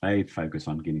they focus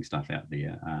on getting stuff out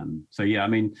there.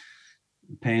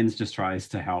 PANZ just tries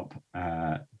to help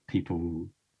people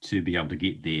to be able to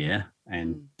get there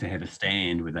and to have a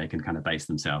stand where they can kind of base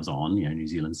themselves on, New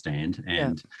Zealand stand,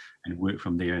 and work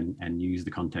from there and use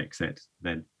the contacts that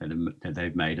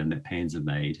they've made and that PANZ have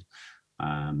made.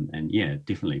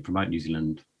 Definitely promote New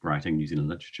Zealand writing, New Zealand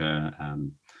literature,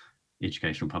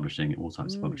 educational publishing, all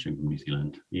types of publishing from New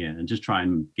Zealand. And just try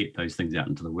and get those things out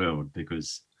into the world,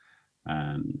 because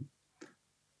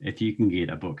if you can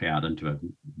get a book out into a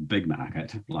big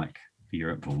market like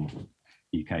Europe or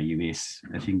UK, US,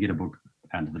 if you can get a book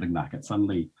out into the big market,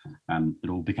 suddenly it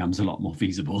all becomes a lot more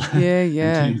feasible.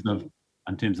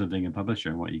 In terms of being a publisher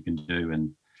and what you can do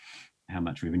and how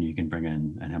much revenue you can bring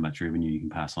in and how much revenue you can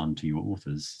pass on to your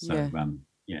authors. So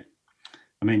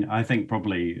I think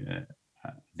probably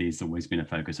there's always been a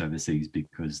focus overseas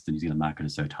because the New Zealand market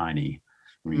is so tiny,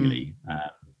 really.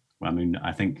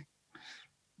 I think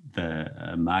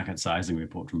the market sizing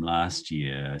report from last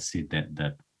year said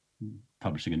that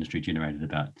publishing industry generated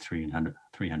about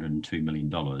 $302 million,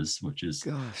 which is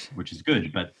Gosh.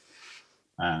 good, but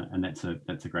and that's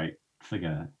a great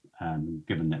figure,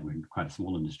 given that we're quite a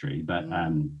small industry. But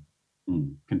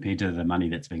compared to the money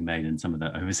that's being made in some of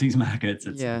the overseas markets,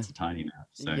 it's a tiny amount.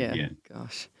 So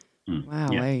Gosh. Mm, Wow.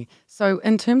 yeah. So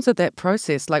in terms of that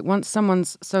process, like once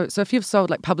someone's so if you've sold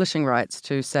like publishing rights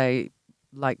to, say,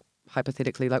 like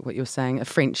hypothetically, like what you were saying, a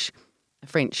French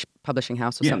publishing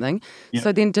house or Yeah. something. Yeah.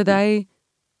 So then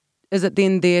is it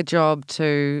then their job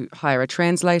to hire a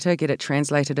translator, get it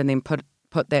translated, and then put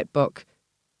that book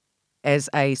as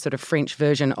a sort of French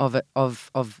version of it,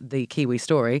 of the Kiwi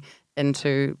story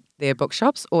into their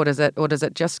bookshops, or does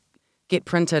it just get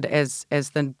printed as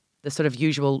the sort of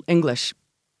usual English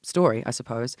story, I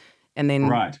suppose, and then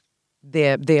Right.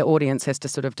 their audience has to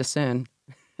sort of discern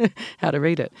how to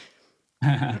read it?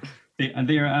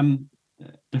 There are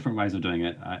different ways of doing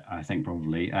it, I think,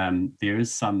 probably. There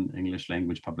is some English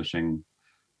language publishing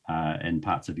in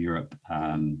parts of Europe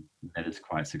that is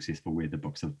quite successful, where the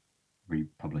books are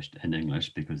republished in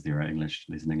English because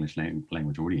there's an English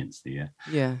language audience there.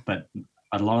 Yeah. But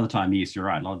a lot of the time, yes, you're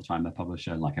right. A lot of the time, a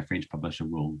publisher, like a French publisher,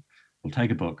 will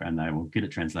take a book and they will get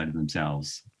it translated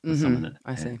themselves with someone that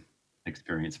I see.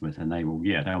 experience with, and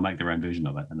they'll make their own version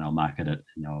of it, and they'll market it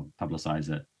and they'll publicize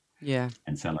it. Yeah.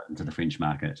 And sell it into the French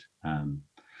market.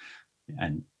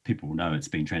 And people will know it's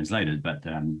been translated, but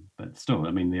still,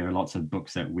 I mean, there are lots of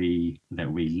books that we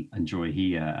enjoy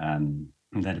here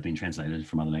that have been translated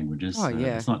from other languages. Oh,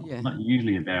 yeah. It's not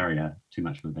usually too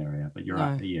much of a barrier, but you're No.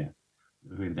 right. Yeah.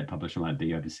 Whoever that publisher might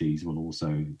be overseas will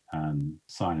also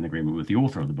sign an agreement with the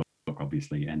author of the book,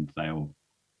 obviously, and they'll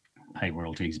pay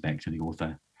royalties back to the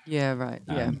author. Yeah, right.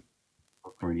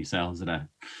 For any sales that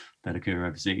occur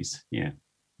overseas. Yeah.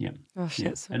 Yeah. Gosh, Yeah.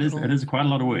 that's so It is. cool. It is quite a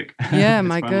lot of work. Yeah, It's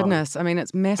my quite a lot of goodness. I mean,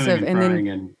 it's toing massive. and And then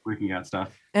froing and working out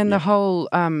stuff. and Yeah.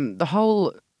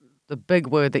 the big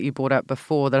word that you brought up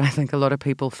before that I think a lot of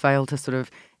people fail to sort of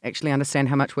actually understand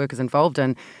how much work is involved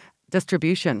in: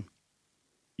 distribution.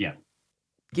 Yeah.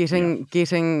 Getting,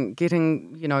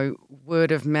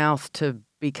 word of mouth to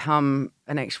become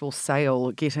an actual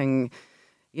sale, getting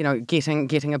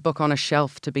a book on a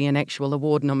shelf to be an actual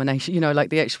award nomination, like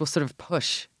the actual sort of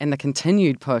push and the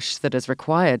continued push that is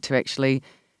required to actually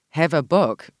have a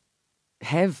book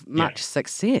have much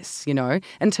success,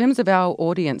 in terms of our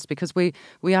audience, because we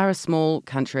are a small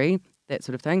country, that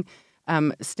sort of thing.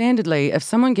 Standardly, if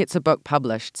someone gets a book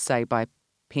published, say by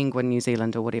Penguin New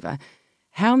Zealand or whatever,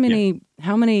 how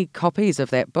many copies of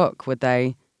that book would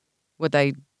they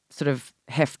sort of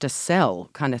have to sell,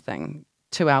 kind of thing,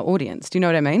 to our audience? Do you know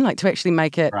what I mean? Like, to actually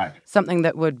make it Right. something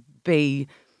that would be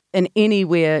in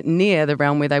anywhere near the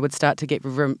realm where they would start to get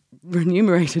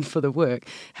remunerated for the work.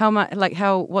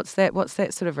 What's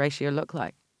that sort of ratio look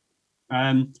like?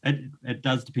 It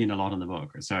does depend a lot on the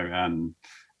book. So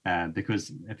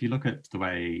because if you look at the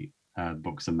way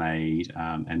books are made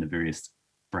and the various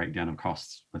breakdown of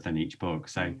costs within each book,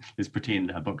 so let's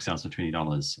pretend a book sells for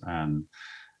 $20.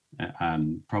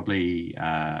 Probably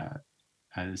a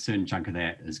certain chunk of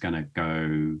that is going to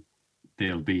go.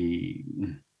 There'll be,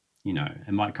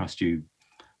 it might cost you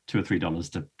 $2 or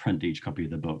 $3 to print each copy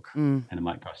of the book, and it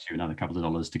might cost you another couple of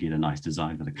dollars to get a nice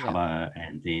design for the cover,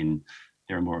 and then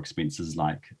there are more expenses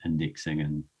like indexing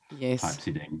and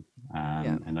typesetting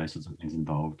and those sorts of things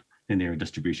involved. Then there are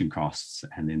distribution costs,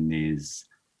 and then there's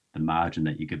the margin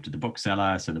that you give to the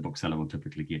bookseller. So the bookseller will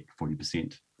typically get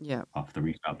 40% off the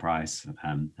retail price,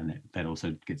 and that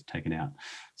also gets taken out.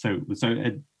 So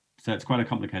it's quite a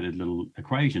complicated little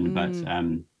equation,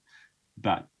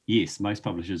 but yes, most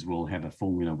publishers will have a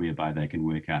formula whereby they can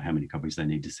work out how many copies they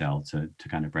need to sell to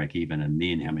kind of break even, and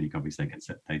then how many copies they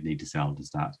need to sell to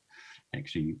start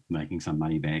actually making some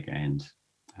money back and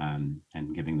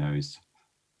giving those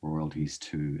royalties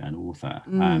to an author.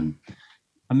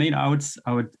 I mean, I would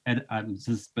add, this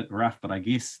is a bit rough, but I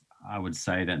guess I would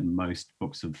say that most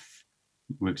works of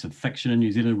fiction in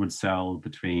New Zealand would sell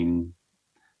between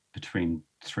 3,000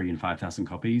 and 5,000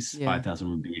 copies. 5,000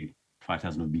 would be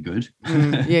good.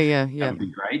 That would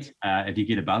be great. If you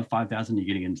get above 5,000, you're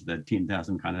getting into the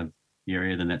 10,000 kind of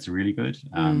area, then that's really good.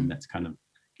 That's kind of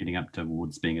getting up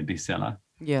towards being a bestseller.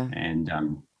 Yeah. And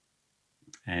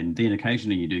then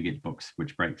occasionally you do get books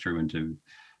which break through into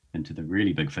the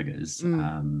really big figures.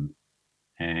 And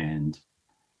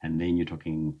then you're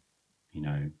talking,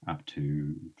 up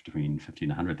to between 50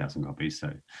 and 100,000 copies.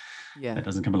 So that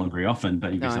doesn't come along very often,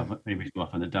 but every so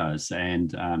often it does.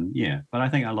 And but I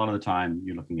think a lot of the time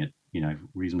you're looking at,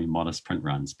 reasonably modest print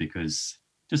runs because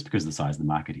the size of the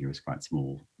market here is quite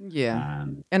small. Yeah.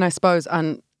 And I suppose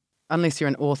unless you're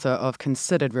an author of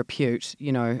considered repute,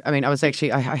 you know. I mean,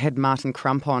 I had Martin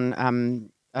Crump on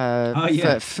Oh,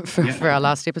 yeah. for our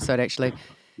last episode, actually.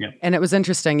 Yeah. And it was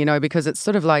interesting, you know, because it's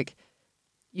sort of like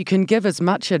you can give as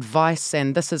much advice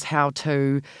and this is how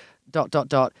to ...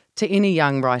 to any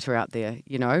young writer out there,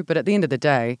 you know. But at the end of the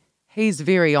day, he's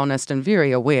very honest and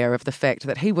very aware of the fact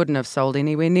that he wouldn't have sold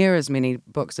anywhere near as many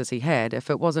books as he had if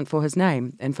it wasn't for his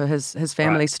name and for his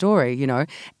family story, you know,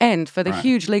 and for the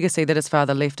huge legacy that his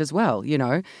father left as well, you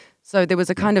know. So there was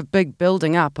a kind of big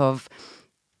building up of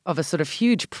a sort of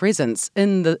huge presence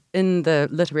in the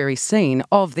literary scene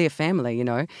of their family, you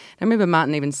know. I remember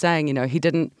Martin even saying, you know, he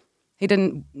didn't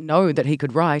know that he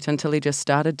could write until he just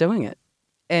started doing it.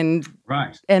 And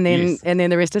then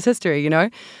the rest is history, you know.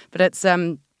 But it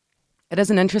is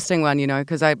an interesting one, you know,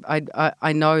 because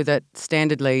I know that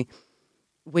standardly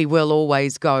we will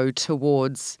always go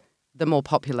towards the more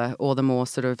popular or the more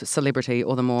sort of celebrity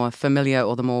or the more familiar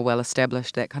or the more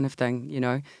well-established, that kind of thing, you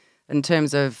know, in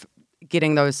terms of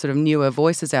getting those sort of newer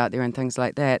voices out there and things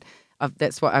like that.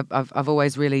 That's what I've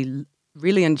always really,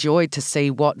 really enjoyed to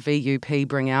see what VUP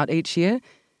bring out each year,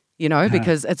 you know,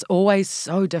 because it's always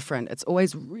so different. It's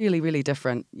always really, really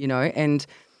different, you know,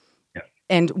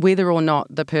 and whether or not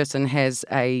the person has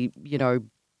a, you know,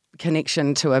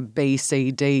 connection to a B,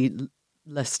 C, D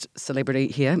list celebrity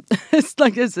here, it's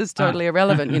totally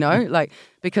irrelevant, you know, like,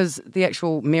 because the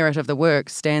actual merit of the work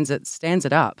stands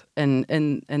it up in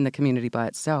the community by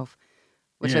itself,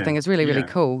 which I think is really, really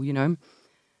cool, you know.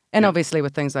 And obviously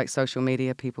with things like social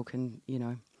media, people can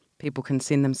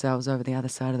send themselves over the other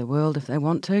side of the world if they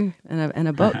want to in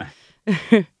a book,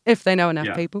 if they know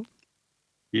enough people.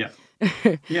 Yeah.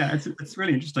 Yeah, it's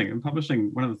really interesting. And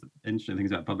publishing, one of the interesting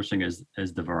things about publishing is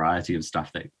the variety of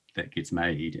stuff that gets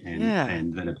made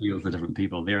and that appeals to different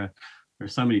people. There are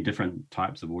so many different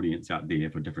types of audience out there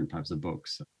for different types of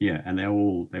books. Yeah, and they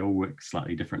all work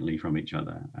slightly differently from each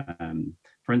other.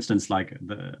 For instance, like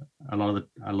a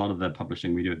lot of the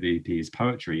publishing we do at VUP is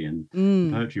poetry, and the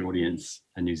poetry audience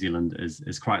in New Zealand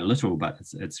is quite little, but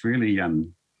it's really a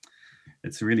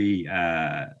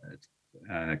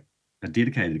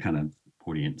dedicated kind of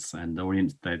audience, and the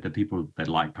audience, the people that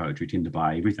like poetry tend to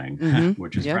buy everything,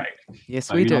 which is great. Yes,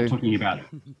 so we do. You're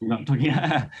not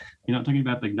talking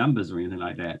about big numbers or anything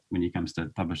like that when it comes to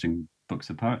publishing books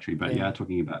of poetry, but you are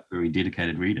talking about very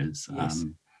dedicated readers,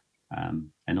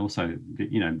 and also,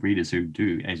 you know, readers who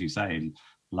do, as you say,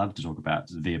 love to talk about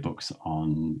their books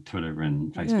on Twitter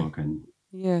and Facebook and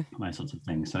those sorts of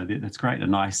things. So that's great. A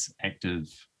nice, active,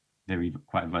 very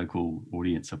quite vocal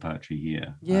audience of poetry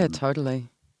here. Yeah, totally.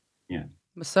 Yeah.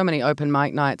 With so many open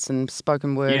mic nights and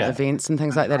spoken word events and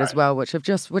things like that as well, which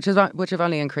have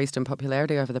only increased in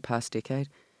popularity over the past decade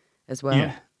as well.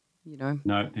 Yeah. You know.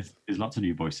 No, there's lots of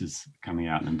new voices coming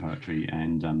out in poetry,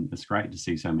 and it's great to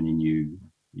see so many new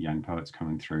young poets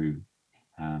coming through,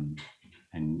 and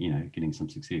you know, getting some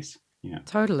success. Yeah.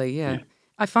 Totally. Yeah.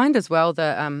 I find as well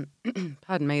that,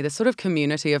 pardon me, the sort of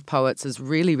community of poets is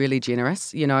really, really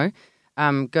generous, you know.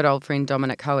 Good old friend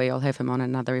Dominic Hoey, I'll have him on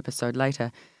another episode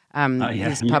later.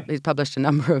 He's published a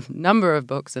number of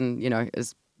books and, you know,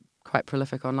 is quite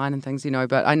prolific online and things, you know.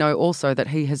 But I know also that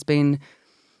he's been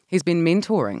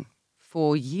mentoring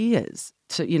for years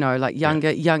to, you know, like young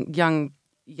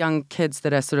kids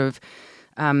that are sort of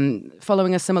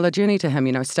following a similar journey to him,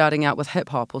 you know, starting out with hip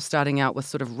hop or starting out with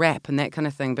sort of rap and that kind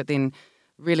of thing, but then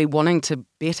really wanting to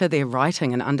better their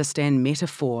writing and understand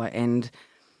metaphor and,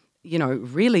 you know,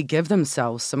 really give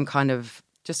themselves some kind of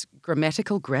just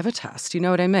grammatical gravitas. Do you know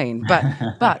what I mean?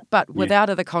 But without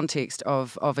the context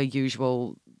of a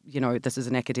usual, you know, this is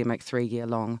an academic 3-year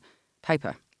long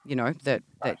paper, you know, that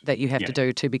you have to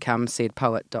do to become said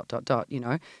poet ... You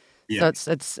know. So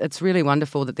it's really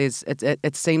wonderful that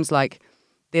it seems like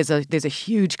there's a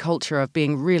huge culture of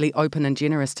being really open and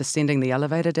generous to sending the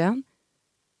elevator down.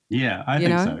 Yeah, I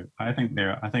think so.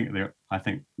 I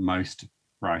think most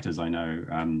writers I know,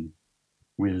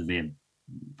 whether they've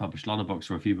published a lot of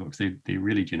books or a few books, they're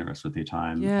really generous with their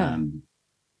time.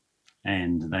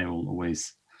 And they will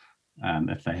always,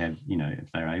 if they have, you know, if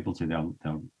they're able to, they'll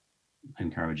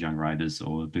encourage young writers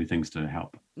or do things to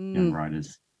help young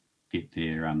writers get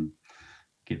their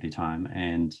time.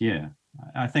 And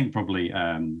I think probably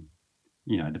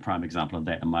you know, the prime example of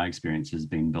that in my experience has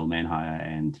been Bill Manhire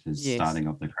and his starting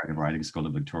of the Creative Writing School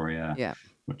of Victoria,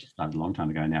 which started a long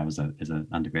time ago now as an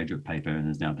undergraduate paper and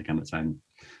has now become its own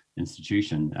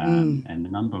institution. And the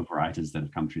number of writers that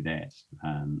have come through that,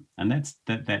 and that's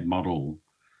that model.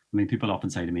 I mean, people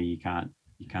often say to me, you can't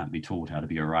be taught how to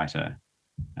be a writer,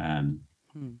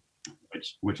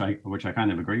 which I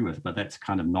kind of agree with, but that's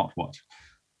kind of not what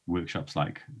workshops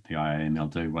like the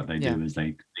IAML do, what they do is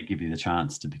they give you the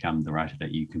chance to become the writer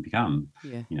that you can become.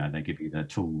 Yeah. You know, they give you the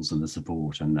tools and the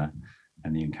support and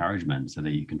the encouragement so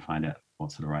that you can find out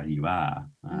what sort of writer you are.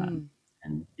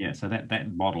 And yeah, so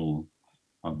that model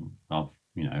of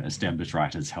you know, established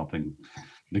writers helping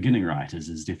beginning writers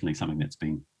is definitely something that's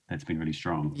been really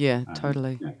strong. Yeah,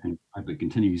 totally. Yeah, and I hope it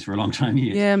continues for a long time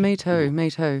yet. Yeah, me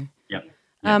too. Yep.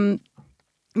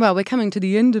 Well, we're coming to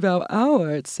the end of our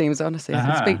hour, it seems. Honestly, I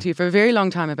could speak to you for a very long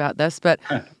time about this, but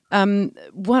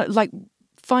what, like,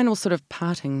 final sort of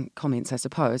parting comments, I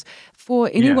suppose, for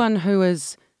anyone who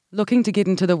is looking to get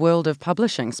into the world of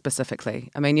publishing specifically.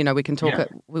 I mean, you know, we can talk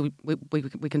we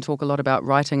can talk a lot about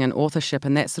writing and authorship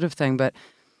and that sort of thing, but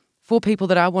for people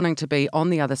that are wanting to be on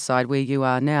the other side where you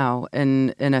are now,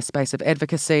 in a space of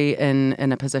advocacy,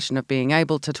 in a position of being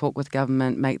able to talk with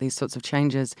government, make these sorts of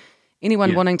changes,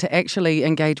 anyone wanting to actually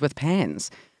engage with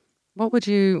PANZ, what would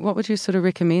you sort of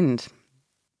recommend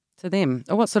to them,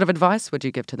 or what sort of advice would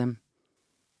you give to them?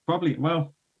 Probably,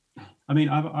 well, I mean,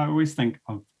 I always think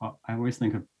of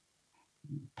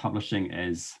publishing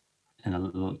as,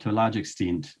 to a large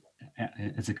extent,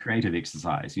 as a creative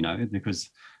exercise, you know, because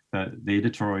the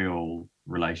editorial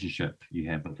relationship you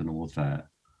have with an author,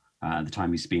 the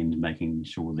time you spend making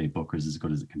sure their book is as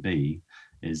good as it can be,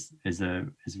 is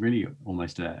really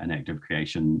almost an act of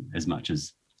creation as much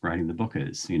as writing the book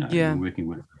is. You know, you're working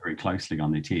with them very closely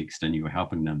on their text, and you're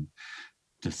helping them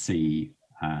to see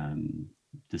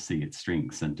its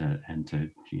strengths and to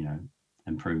you know,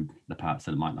 improve the parts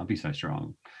that it might not be so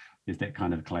strong. There's that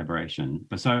kind of collaboration.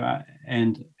 But so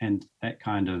and that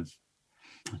kind of,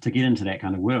 to get into that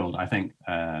kind of world, I think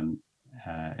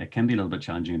it can be a little bit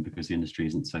challenging because the industry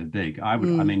isn't so big. I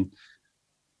mean,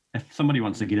 if somebody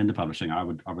wants to get into publishing, I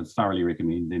would thoroughly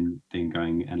recommend them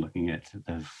going and looking at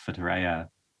the Whitireia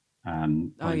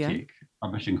Polytech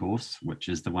publishing course, which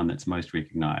is the one that's most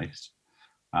recognised.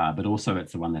 But also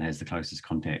it's the one that has the closest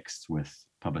contacts with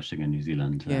publishing in New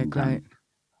Zealand. Yeah, and, great.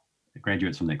 The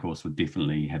graduates from that course would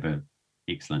definitely have an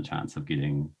excellent chance of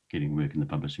getting work in the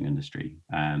publishing industry,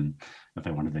 if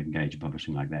they wanted to engage in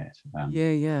publishing like that.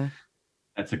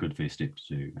 That's a good first step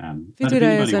to do.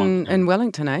 Whitireia is in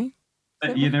Wellington, eh?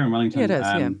 They're in Wellington.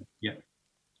 Yeah, it is,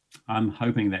 I'm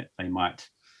hoping that they might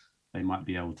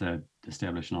be able to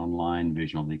establish an online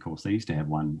version of their course. They used to have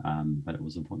one, but it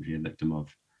was unfortunately a victim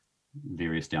of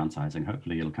various downsizing.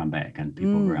 Hopefully it'll come back and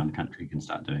people around the country can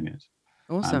start doing it.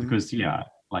 Awesome. Because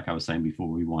like I was saying before,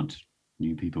 we want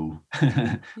new people.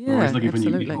 We're always looking for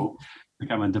new people to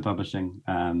come into publishing.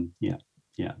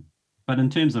 But in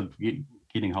terms of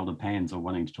getting hold of PANZ or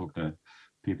wanting to talk to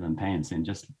people in PANZ, then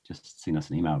just send us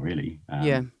an email, really.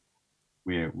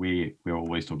 We're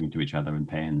always talking to each other in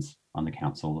PANZ on the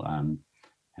council, and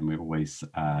we're always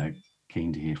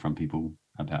keen to hear from people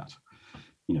about,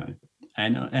 you know,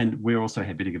 and we're also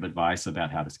happy to give advice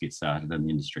about how to get started in the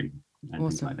industry and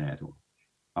things like that, or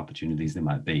opportunities there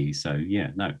might be. So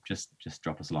just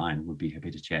drop us a line. We'd be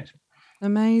happy to chat.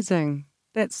 Amazing.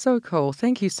 That's so cool.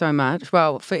 Thank you so much.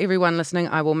 Well, for everyone listening,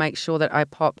 I will make sure that I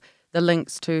pop the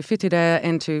links to Whitireia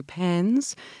and to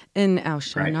PANZ in our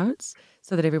show notes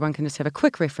so that everyone can just have a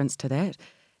quick reference to that.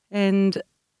 And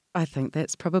I think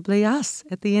that's probably us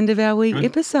at the end of our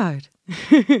episode.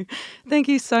 Thank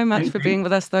you so much for being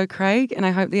with us, though, Craig, and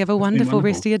I hope you have a wonderful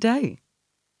rest of your day.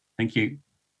 Thank you.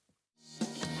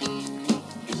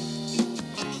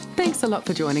 Thanks a lot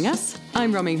for joining us.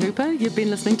 I'm Romy Hooper. You've been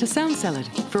listening to Sound Salad,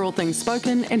 for all things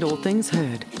spoken and all things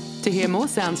heard. To hear more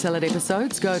Sound Salad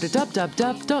episodes, go to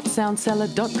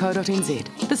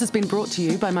www.soundsalad.co.nz. This has been brought to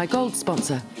you by my gold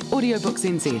sponsor, Audiobooks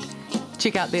NZ.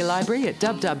 Check out their library at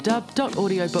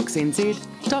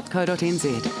www.audiobooksnz.co.nz.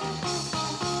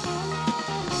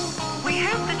 We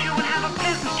hope that you will have a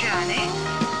pleasant journey,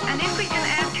 and if we can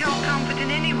add to your comfort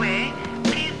in any way,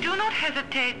 please do not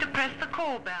hesitate to press the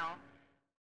call bell.